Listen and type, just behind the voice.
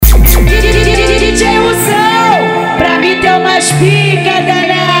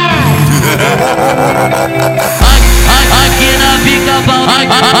Aqui na pica-pau,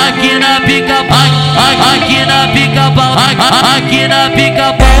 aqui na pica-pau, aqui na pica-pau, aqui na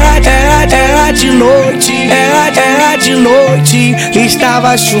pica-pau. Era de noite, era de noite.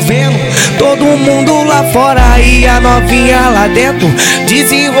 Estava chovendo, todo mundo lá fora e a novinha lá dentro.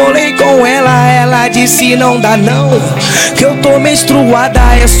 Desenrolei com ela disse não dá não, que eu tô menstruada,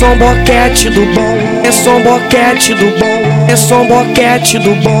 é só um boquete do bom, é só um boquete do bom, é só um boquete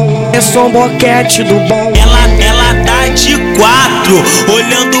do bom, é só um boquete do bom. Ela tá de quatro,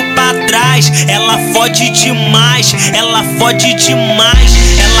 olhando pra trás. Ela fode demais, ela fode demais.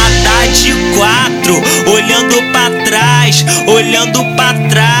 Ela tá de quatro, olhando pra trás, olhando pra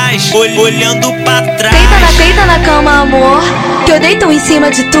trás, olhando pra trás. Deita na cama, amor, que eu deito em cima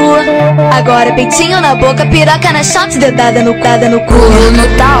de tu. Agora peitinho na boca, piroca na shot, dedada no cu.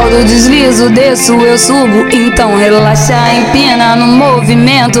 No tal do deslizo, desço, eu subo. Então relaxa, empina no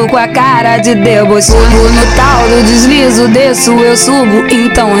movimento com a cara de deboche. No tal do deslizo, desço, eu subo.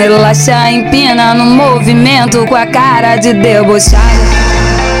 Então relaxa, empina no movimento com a cara de debochada.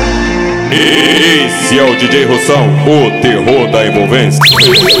 Esse é o DJ Russão, o terror da envolvência.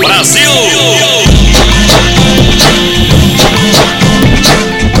 Brasil!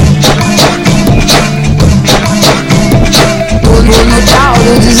 No tal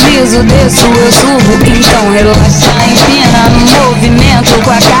do deslizo, desço, eu subo. Então relaxa, empina no movimento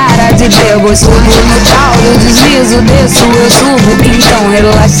com a cara de deboche. No tal do deslizo, desço, eu subo. Então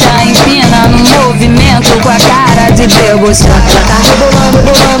relaxa, empina no movimento com a cara de deboche. Ela tá rebolando,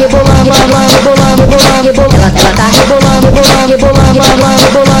 bolando, bolando, bolando, bolando, bolando, bolando. Ela tá rebolando, bolando, bolando, bolando,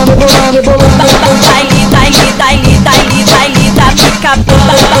 bolando, bolando, bolando. Baile, baile, baile, baile, baile da pica-pau.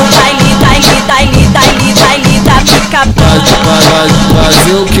 Baile, baile, baile, baile, baile da pica-pau.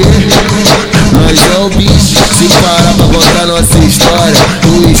 Fazer o quê? Nós é o bicho. Se parar pra contar nossa história,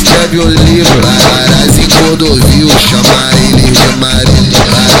 tu escreve o livro. Araras em Cordovil, chamar eles de marido.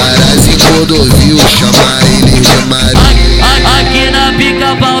 Araras em Cordovil, chamar eles de marido. Aqui na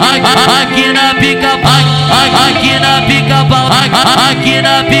pica-pau, aqui na pica-pau, aqui na pica-pau, aqui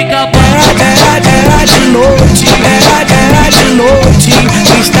na pica-pau. Era de noite, era de noite.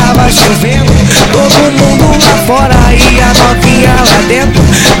 Estava chovendo, todo mundo lá fora e a novinha lá dentro.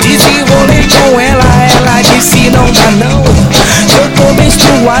 Desenrolei com ela disse não dá não, que eu tô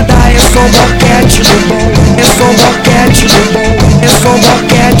menstruada, é só um boquete do bom, é só um boquete do bom, é só um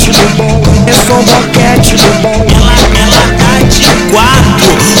boquete do bom, é só um boquete do bom. Ela tá de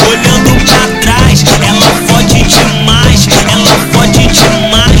quatro, olhando pra trás. Ela fode demais, ela fode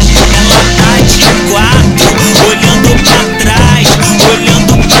demais. Ela tá de quatro, olhando pra trás,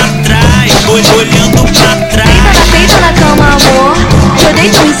 olhando pra trás, olhando pra trás. Deita na cama, amor, que eu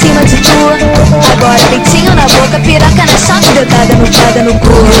deito em cima de tu. Agora peitinho na boca, piroca na shot, dedada no cu.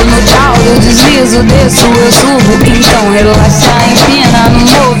 No tal do deslizo, desço, eu subo. Então relaxa, empina no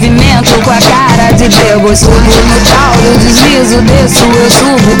movimento com a cara de deboche. No tal do deslizo, desço, eu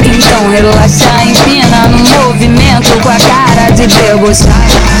subo. Então relaxa, empina no movimento com a cara de deboche.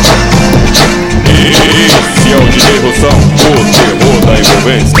 Esse é o DJ Russão, o terror da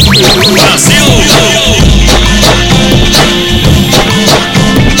envolvência. Brasil!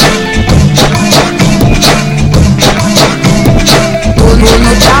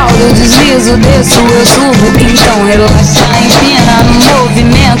 No tal do deslizo, desço, eu subo. Então relaxa, empina no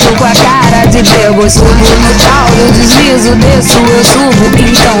movimento com a cara de deboche. No tal do deslizo, desço, eu subo.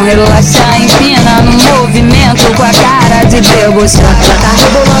 Então relaxa, empina no movimento com a cara de deboche. Ela tá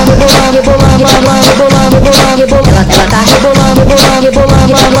rebolando, bolando, bolando, bolando, bolando, bolando, bolando. Ela tá rebolando, bolando,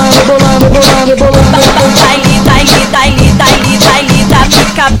 bolando, bolando, bolando, bolando, bolando. Baile, baile, baile, baile, baile da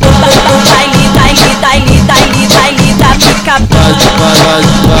pica-pau. Baile, baile, baile, baile, baile da pica-pau.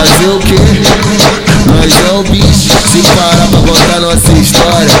 Fazer o quê? Nós é o bicho. Se parar pra contar nossa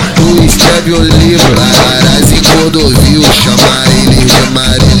história, tu escreve o livro. Araras em Cordovil, chamar eles de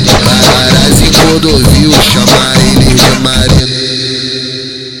marido.